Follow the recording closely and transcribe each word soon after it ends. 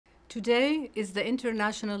Today is the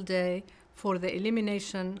International Day for the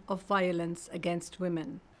Elimination of Violence against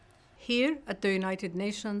Women. Here at the United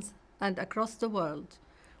Nations and across the world,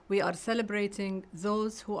 we are celebrating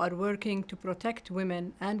those who are working to protect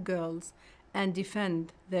women and girls and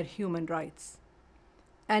defend their human rights.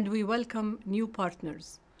 And we welcome new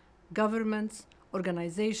partners, governments,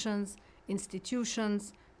 organizations,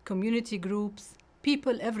 institutions, community groups,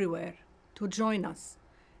 people everywhere to join us.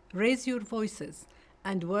 Raise your voices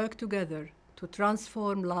and work together to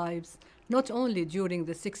transform lives, not only during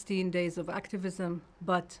the 16 days of activism,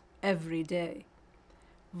 but every day.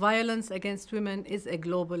 Violence against women is a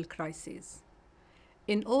global crisis.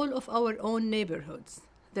 In all of our own neighborhoods,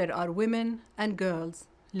 there are women and girls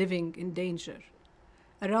living in danger.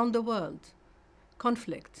 Around the world,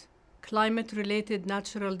 conflict, climate-related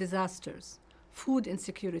natural disasters, food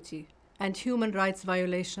insecurity, and human rights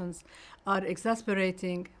violations are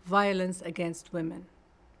exacerbating violence against women.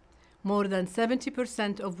 More than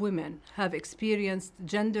 70% of women have experienced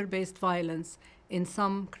gender-based violence in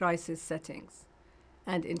some crisis settings.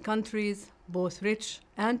 And in countries, both rich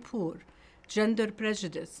and poor, gender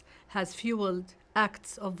prejudice has fueled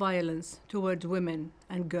acts of violence toward women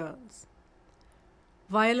and girls.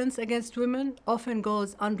 Violence against women often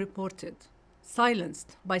goes unreported,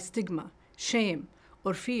 silenced by stigma, shame,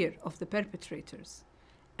 or fear of the perpetrators,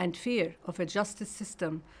 and fear of a justice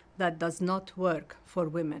system that does not work for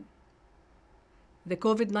women. The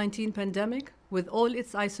COVID-19 pandemic, with all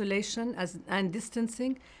its isolation and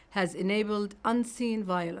distancing, has enabled unseen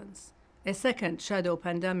violence, a second shadow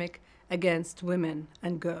pandemic against women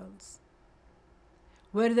and girls.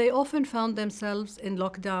 Where they often found themselves in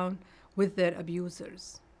lockdown with their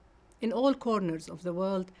abusers. In all corners of the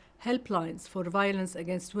world, helplines for violence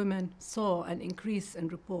against women saw an increase in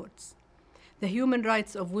reports. The human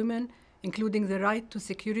rights of women, including the right to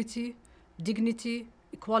security, dignity,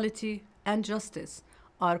 equality, and justice,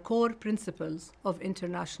 are core principles of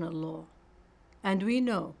international law. And we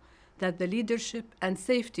know that the leadership and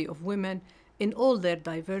safety of women in all their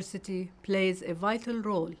diversity plays a vital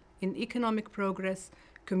role in economic progress,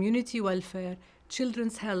 community welfare,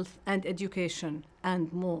 children's health and education,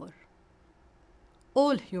 and more.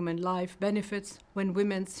 All human life benefits when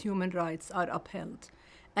women's human rights are upheld,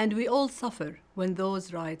 and we all suffer when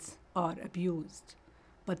those rights are abused.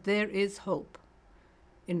 But there is hope.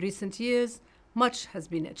 In recent years, much has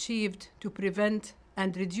been achieved to prevent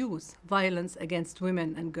and reduce violence against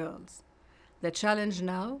women and girls. The challenge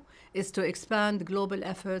now is to expand global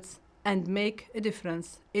efforts and make a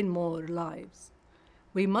difference in more lives.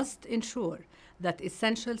 We must ensure that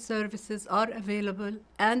essential services are available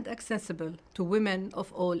and accessible to women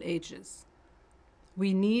of all ages.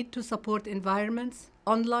 We need to support environments,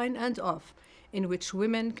 online and off, in which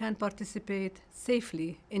women can participate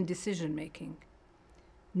safely in decision-making.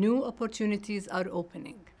 New opportunities are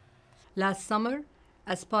opening. Last summer,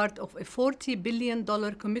 as part of a $40 billion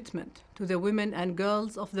commitment to the women and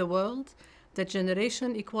girls of the world, the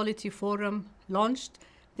Generation Equality Forum launched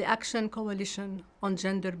the Action Coalition on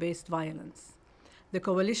Gender-Based Violence. The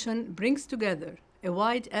coalition brings together a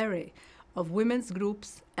wide array of women's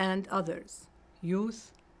groups and others,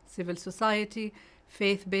 youth, civil society,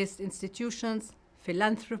 faith-based institutions,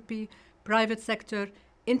 philanthropy, private sector,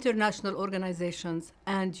 international organizations,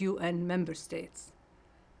 and UN member states.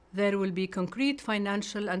 There will be concrete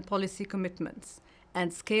financial and policy commitments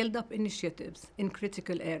and scaled-up initiatives in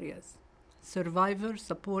critical areas, survivor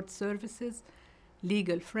support services,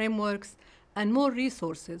 legal frameworks, and more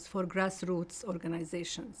resources for grassroots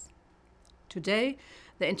organizations. Today,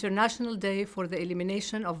 the International Day for the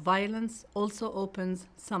Elimination of Violence also opens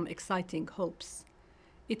some exciting hopes.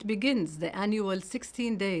 It begins the annual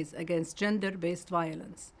 16 Days Against Gender-Based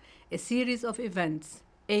Violence, a series of events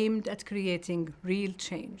aimed at creating real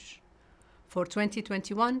change. For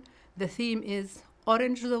 2021, the theme is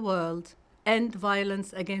Orange the World, End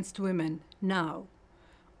Violence Against Women Now.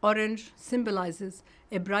 Orange symbolizes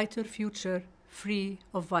a brighter future free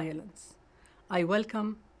of violence. I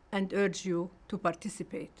welcome and urge you to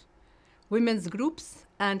participate. Women's groups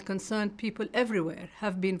and concerned people everywhere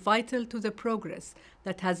have been vital to the progress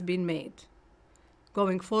that has been made.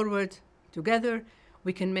 Going forward, together,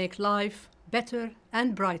 we can make life better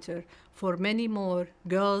and brighter for many more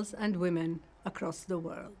girls and women across the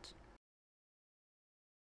world.